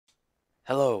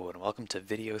Hello and welcome to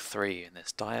video 3 in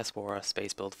this Diaspora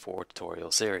Spacebuild 4 tutorial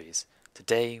series.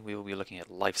 Today we will be looking at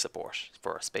life support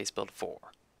for Spacebuild 4.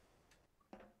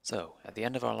 So, at the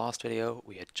end of our last video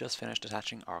we had just finished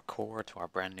attaching our core to our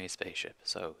brand new spaceship.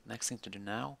 So, next thing to do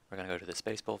now, we're going to go to the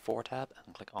Spacebuild 4 tab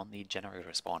and click on the generator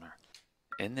spawner.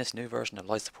 In this new version of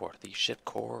life support, the ship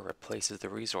core replaces the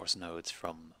resource nodes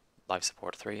from life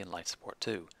support 3 and life support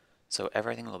 2. So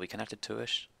everything will be connected to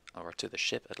it, or to the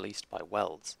ship at least, by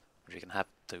welds, which we can have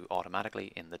to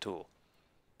automatically in the tool.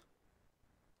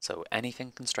 So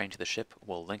anything constrained to the ship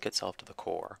will link itself to the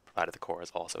core, provided the core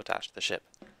is also attached to the ship.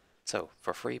 So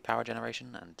for free power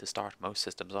generation and to start most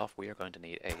systems off, we are going to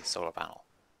need a solar panel.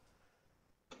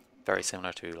 Very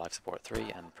similar to Life Support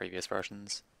 3 and previous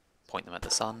versions, point them at the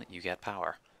sun, you get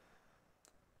power.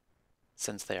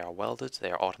 Since they are welded,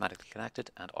 they are automatically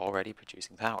connected and already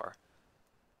producing power.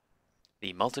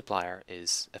 The multiplier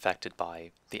is affected by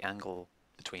the angle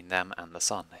between them and the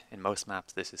sun. In most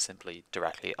maps this is simply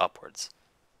directly upwards,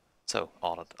 so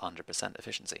all at 100%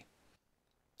 efficiency.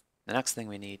 The next thing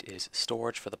we need is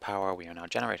storage for the power we are now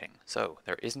generating. So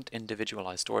there isn't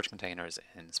individualized storage containers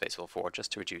in Spacebuild 4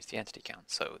 just to reduce the entity count,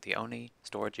 so the only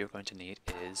storage you're going to need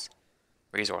is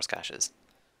resource caches.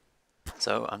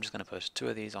 So I'm just going to put 2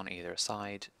 of these on either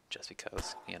side just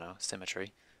because,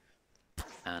 symmetry.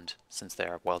 And since they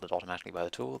are welded automatically by the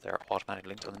tool, they're automatically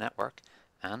linked to the network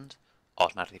and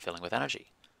automatically filling with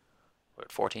energy. We're at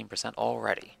 14%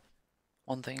 already.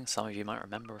 One thing some of you might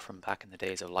remember from back in the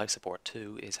days of Life Support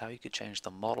 2 is how you could change the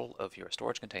model of your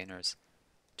storage containers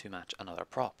to match another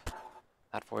prop.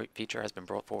 That feature has been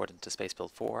brought forward into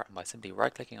Spacebuild 4, and by simply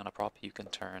right-clicking on a prop you can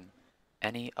turn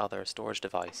any other storage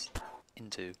device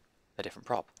into a different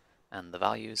prop, and the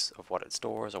values of what it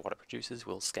stores or what it produces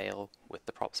will scale with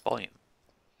the prop's volume.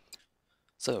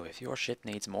 So if your ship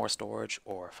needs more storage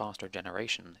or faster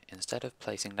generation, instead of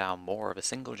placing down more of a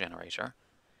single generator,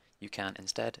 you can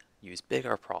instead use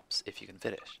bigger props if you can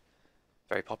fit it.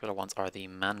 Very popular ones are the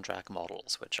Mandrake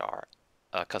models, which are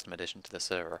a custom addition to the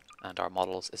server, and are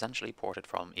models essentially ported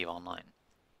from EVE Online.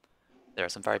 There are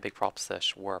some very big props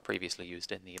that were previously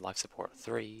used in the Life Support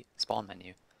 3 spawn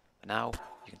menu, but now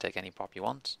you can take any prop you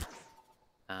want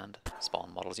and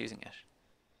spawn models using it.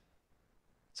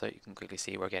 So you can quickly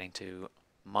see we're getting to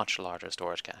much larger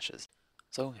storage caches.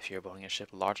 So if you're building a ship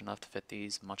large enough to fit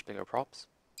these much bigger props,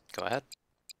 go ahead.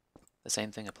 The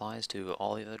same thing applies to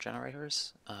all the other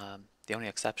generators. The only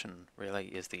exception really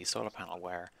is the solar panel,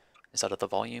 where instead of the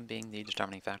volume being the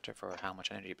determining factor for how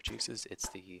much energy it produces, it's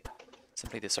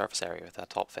simply the surface area with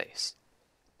that top face.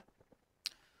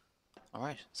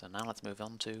 Alright, so now let's move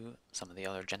on to some of the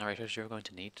other generators you're going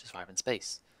to need to survive in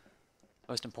space.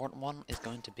 The most important one is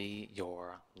going to be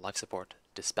your life support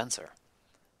dispenser.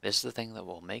 This is the thing that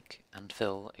will make and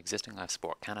fill existing life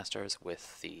support canisters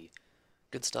with the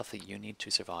good stuff that you need to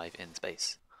survive in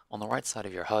space. On the right side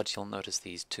of your HUD you'll notice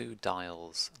these 2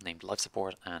 dials named life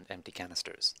support and empty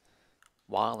canisters.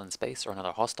 While in space or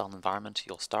another hostile environment,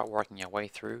 you'll start working your way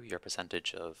through your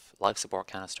percentage of life support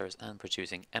canisters and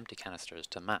producing empty canisters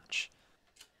to match.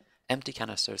 Empty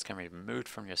canisters can be removed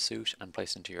from your suit and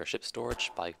placed into your ship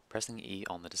storage by pressing E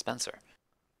on the dispenser.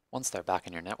 Once they're back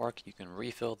in your network, you can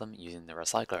refill them using the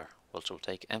recycler, which will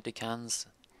take empty cans,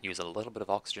 use a little bit of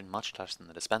oxygen much less than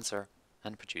the dispenser,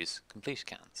 and produce complete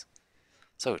cans.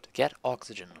 So to get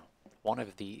oxygen, one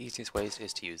of the easiest ways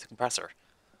is to use the compressor.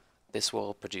 This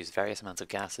will produce various amounts of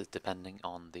gases depending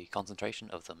on the concentration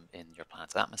of them in your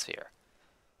planet's atmosphere.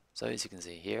 So as you can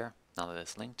see here, now that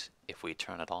it's linked, if we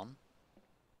turn it on,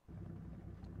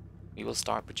 we will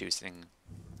start producing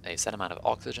a set amount of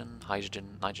oxygen,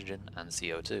 hydrogen, nitrogen, and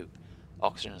CO2.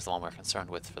 Oxygen is the one we're concerned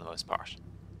with for the most part.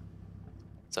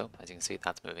 So, as you can see,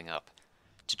 that's moving up.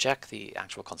 To check the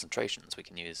actual concentrations, we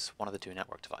can use one of the 2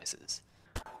 network devices.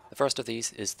 The first of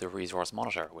these is the resource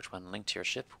monitor, which when linked to your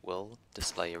ship will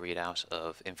display a readout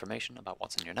of information about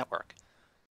what's in your network.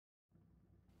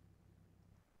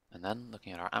 And then,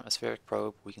 looking at our atmospheric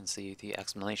probe, we can see the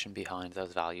explanation behind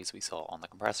those values we saw on the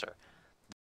compressor.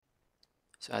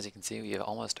 So as you can see, we have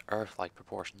almost Earth-like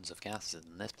proportions of gases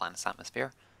in this planet's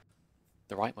atmosphere.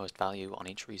 The rightmost value on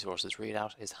each resource's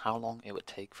readout is how long it would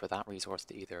take for that resource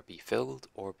to either be filled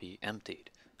or be emptied.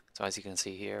 So as you can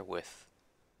see here, with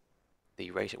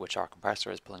the rate at which our compressor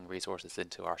is pulling resources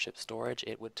into our ship's storage,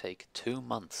 it would take 2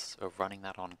 months of running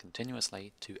that on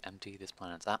continuously to empty this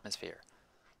planet's atmosphere,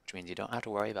 which means you don't have to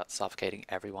worry about suffocating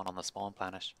everyone on the spawn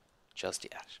planet just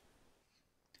yet.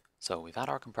 So we've had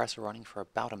our compressor running for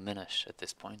about a minute at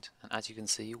this point, and as you can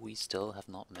see we still have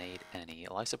not made any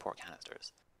life support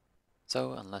canisters.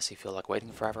 So unless you feel like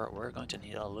waiting forever, we're going to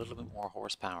need a little bit more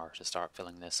horsepower to start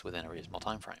filling this within a reasonable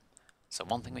time frame. So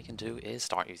one thing we can do is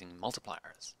start using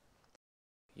multipliers.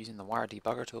 Using the wire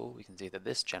debugger tool, we can see that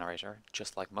this generator,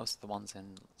 just like most of the ones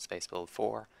in Spacebuild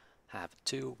 4, have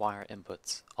two wire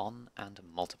inputs, on and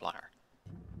multiplier.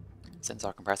 Since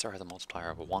our compressor has a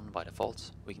multiplier of 1 by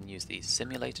default, we can use the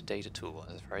simulate data tool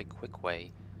as a very quick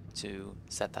way to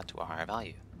set that to a higher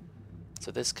value.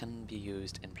 So this can be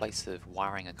used in place of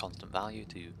wiring a constant value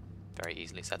to very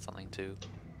easily set something to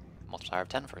a multiplier of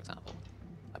 10, for example.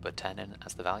 I put 10 in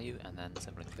as the value and then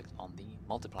simply click on the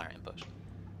multiplier input.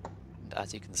 And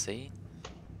as you can see,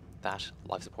 that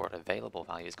life support available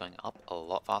value is going up a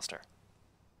lot faster.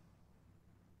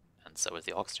 And so is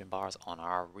the oxygen bars on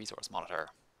our resource monitor.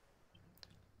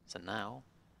 So now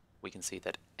we can see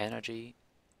that energy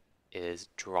is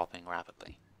dropping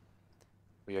rapidly.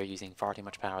 We are using far too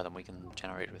much power than we can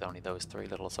generate with only those 3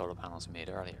 little solar panels we made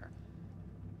earlier.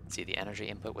 See the energy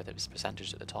input with its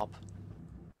percentage at the top.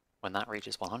 When that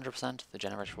reaches 100%, the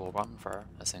generator will run for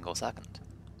a single second.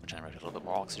 We'll generate a little bit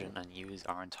more oxygen and use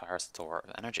our entire store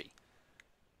of energy.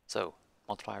 So,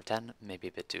 multiplier of 10 may be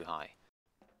a bit too high.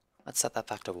 Let's set that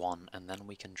back to 1 and then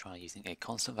we can try using a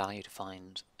constant value to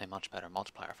find a much better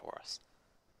multiplier for us.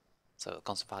 So the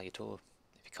constant value tool,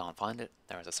 if you can't find it,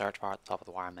 there is a search bar at the top of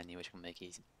the wire menu which can make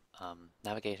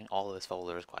navigating all of those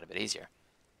folders quite a bit easier.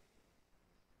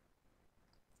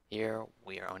 Here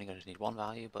we are only going to need one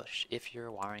value, but if you're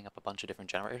wiring up a bunch of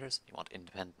different generators, you want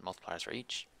independent multipliers for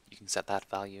each, you can set that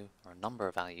value or a number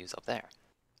of values up there.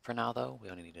 For now though, we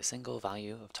only need a single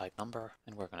value of type number,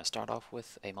 and we're going to start off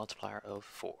with a multiplier of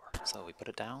 4. So we put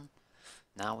it down.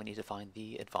 Now we need to find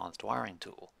the advanced wiring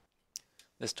tool.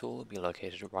 This tool will be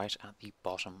located right at the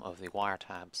bottom of the wire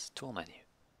tabs tool menu,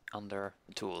 under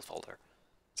the tools folder.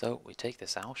 So we take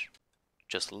this out,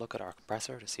 just look at our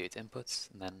compressor to see its inputs,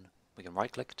 and then we can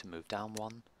right click to move down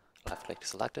one, left click to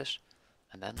select it,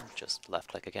 and then just left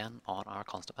click again on our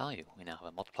constant value. We now have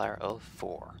a multiplier of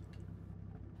 4.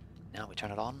 Now we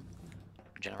turn it on,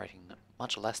 we're generating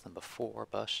much less than before,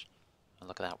 but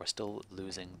look at that, we're still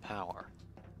losing power.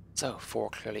 So 4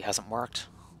 clearly hasn't worked.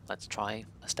 Let's try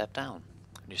a step down.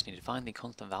 We just need to find the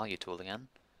constant value tool again,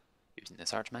 using the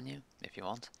search menu if you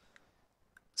want.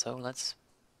 So let's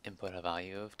input a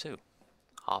value of 2,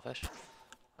 half it.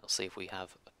 We'll see if we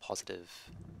have a positive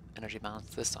energy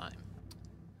balance this time.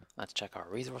 Let's check our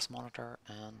resource monitor,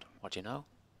 and what do you know?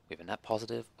 We have a net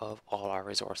positive of all our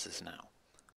resources now.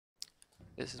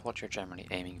 This is what you're generally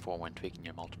aiming for when tweaking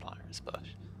your multipliers, but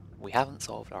we haven't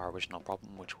solved our original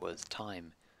problem, which was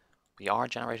time. We are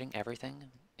generating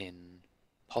everything in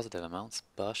positive amounts,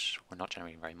 but we're not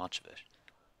generating very much of it.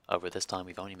 Over this time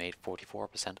we've only made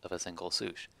 44% of a single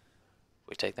suit. If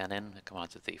we take that in, it comes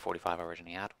out to the 45 I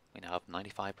originally had, we now have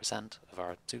 95% of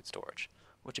our suit storage,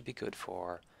 which would be good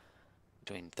for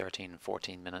between 13 and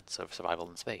 14 minutes of survival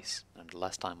in space, and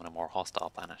less time on a more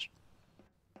hostile planet.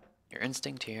 Your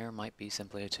instinct here might be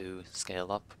simply to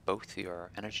scale up both your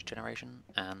energy generation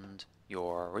and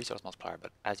your resource multiplier,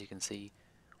 but as you can see,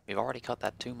 we've already cut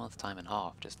that 2-month time in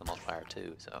half, just the multiplier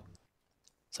 2,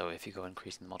 so if you go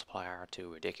increasing the multiplier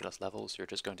to ridiculous levels, you're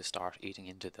just going to start eating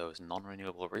into those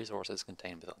non-renewable resources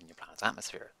contained within your planet's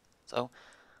atmosphere. So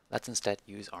let's instead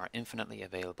use our infinitely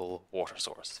available water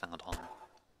source found on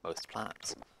most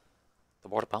planets. The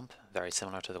water pump, very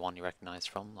similar to the one you recognize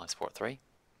from Lifesupport 3,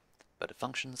 but it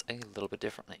functions a little bit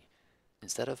differently.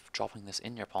 Instead of dropping this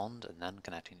in your pond and then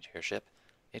connecting to your ship,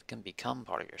 it can become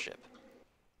part of your ship.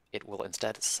 It will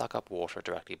instead suck up water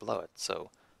directly below it,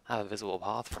 so have a visible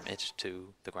path from it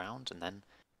to the ground, and then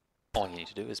all you need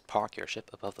to do is park your ship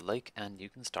above the lake and you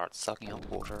can start sucking up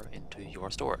water into your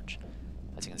storage.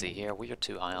 As you can see here, we are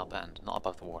too high up and not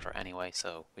above the water anyway,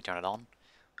 so we turn it on.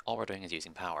 All we're doing is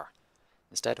using power.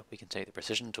 Instead, we can take the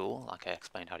precision tool, like I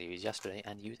explained how to use yesterday,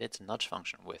 and use its nudge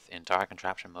function with entire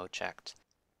contraption mode checked.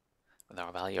 With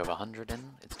our value of 100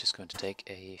 in, it's just going to take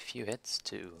a few hits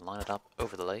to line it up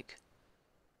over the lake.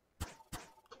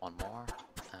 One more,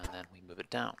 and then we move it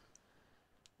down.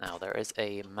 Now there is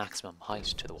a maximum height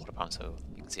to the water pump, so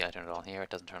you can see I turned it on here, it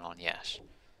doesn't turn on yet.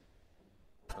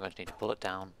 We're going to need to pull it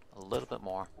down a little bit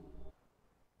more.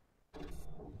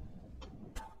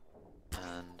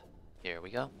 And here we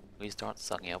go. We start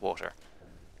sucking up water.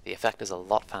 The effect is a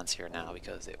lot fancier now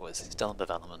because it was still in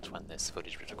development when this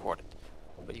footage was recorded.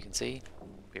 But you can see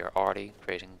we are already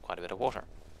creating quite a bit of water.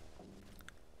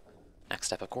 Next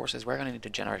step, of course, is we're going to need the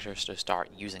generators to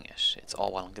start using it. It's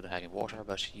all well and good having water,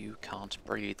 but you can't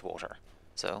breathe water.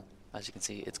 So, as you can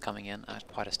see, it's coming in at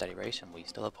quite a steady rate, and we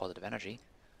still have positive energy,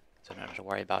 so don't have to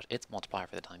worry about its multiplier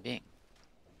for the time being.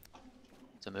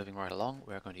 So moving right along,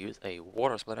 we're going to use a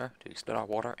water splitter to split our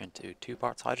water into 2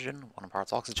 parts hydrogen, 1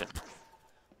 part oxygen.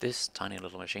 This tiny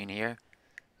little machine here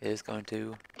is going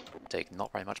to take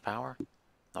not very much power,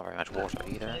 not very much water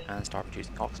either, and start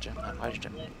producing oxygen and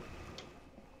hydrogen.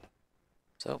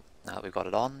 So now that we've got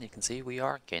it on, you can see we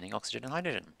are gaining oxygen and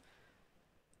hydrogen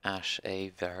at a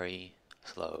very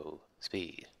slow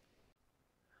speed.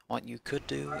 What you could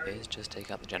do is just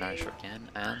take out the generator again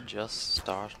and just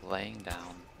start laying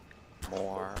down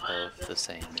more of the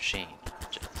same machine.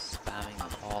 Just spamming them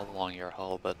all along your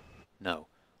hull, but no,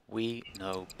 we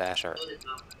know better.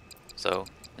 So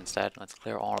instead, let's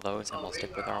clear all of those and we'll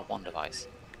stick with our one device.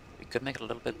 We could make it a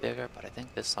little bit bigger, but I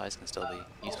think this size can still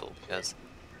be useful because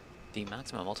the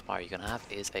maximum multiplier you can have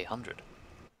is 100.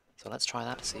 So let's try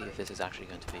that to see if this is actually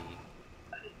going to be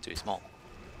too small.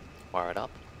 Wire it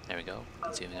up, there we go,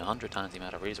 consuming 100 times the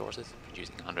amount of resources,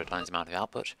 producing 100 times the amount of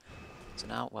output. So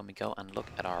now when we go and look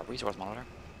at our resource monitor,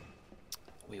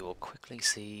 we will quickly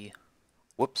see,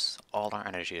 whoops, all our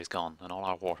energy is gone, and all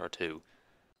our water too.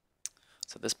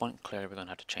 So at this point, clearly we're going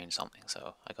to have to change something.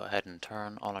 So I go ahead and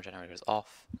turn all our generators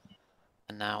off.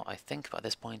 And now I think by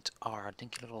this point, our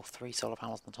dinky little 3 solar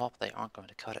panels on the top, they aren't going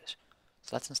to cut it.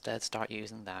 So let's instead start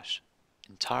using that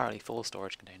entirely full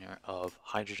storage container of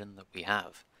hydrogen that we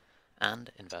have,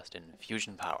 and invest in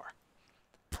fusion power.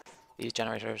 These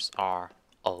generators are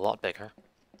a lot bigger,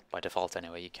 by default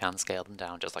anyway. You can scale them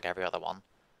down just like every other one,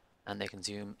 and they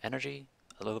consume energy,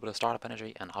 a little bit of startup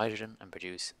energy and hydrogen, and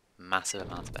produce massive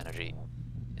amounts of energy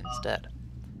instead.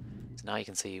 So now you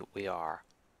can see we are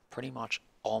pretty much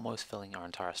almost filling our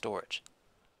entire storage,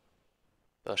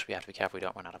 but we have to be careful we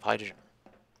don't run out of hydrogen.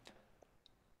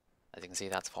 As you can see,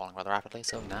 that's falling rather rapidly,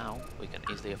 so now we can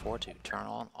easily afford to turn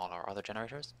on all our other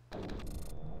generators.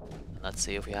 And let's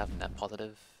see if we have net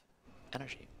positive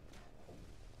energy.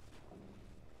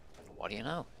 What do you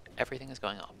know? Everything is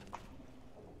going up.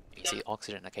 You see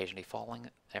oxygen occasionally falling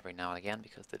every now and again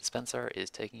because the dispenser is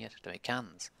taking it to make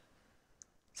cans.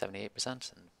 78%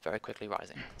 and very quickly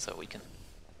rising. So we can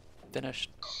finish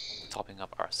topping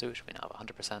up our suit. We now have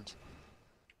 100%.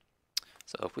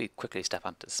 So if we quickly step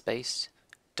onto space,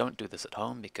 don't do this at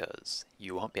home because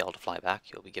you won't be able to fly back.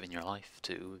 You'll be giving your life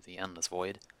to the endless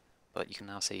void. But you can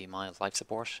now see my life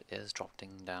support is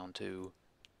dropping down to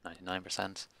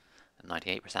 99% and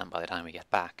 98% by the time we get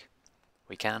back.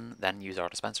 We can then use our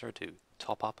dispenser to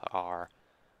top up our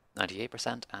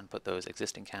 98% and put those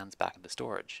existing cans back into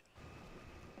storage.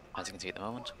 As you can see at the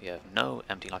moment, we have no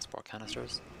empty Lifesupport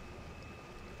canisters.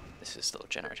 This is still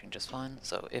generating just fine,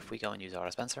 so if we go and use our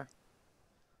dispenser,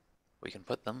 we can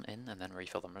put them in and then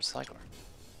refill them with a recycler.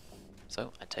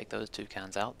 So I take those 2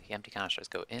 cans out, the empty canisters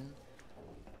go in.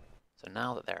 So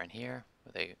now that they're in here,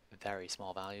 with a very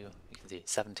small value, you can see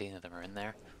 17 of them are in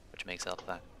there, which makes up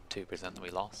that 2% that we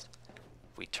lost.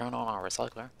 If we turn on our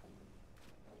recycler,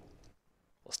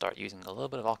 we'll start using a little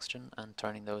bit of oxygen and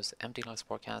turning those empty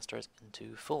Lifesupport canisters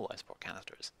into full Lifesupport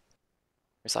canisters.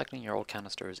 Recycling your old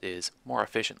canisters is more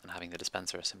efficient than having the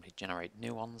dispenser simply generate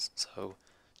new ones, so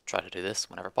try to do this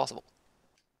whenever possible.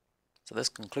 So this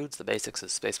concludes the basics of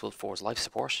Spacebuild 4's life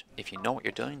support. If you know what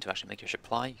you're doing to actually make your ship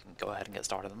fly, you can go ahead and get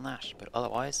started on that, but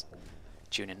otherwise,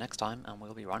 tune in next time and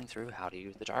we'll be running through how to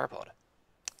use the gyropod.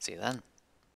 See you then.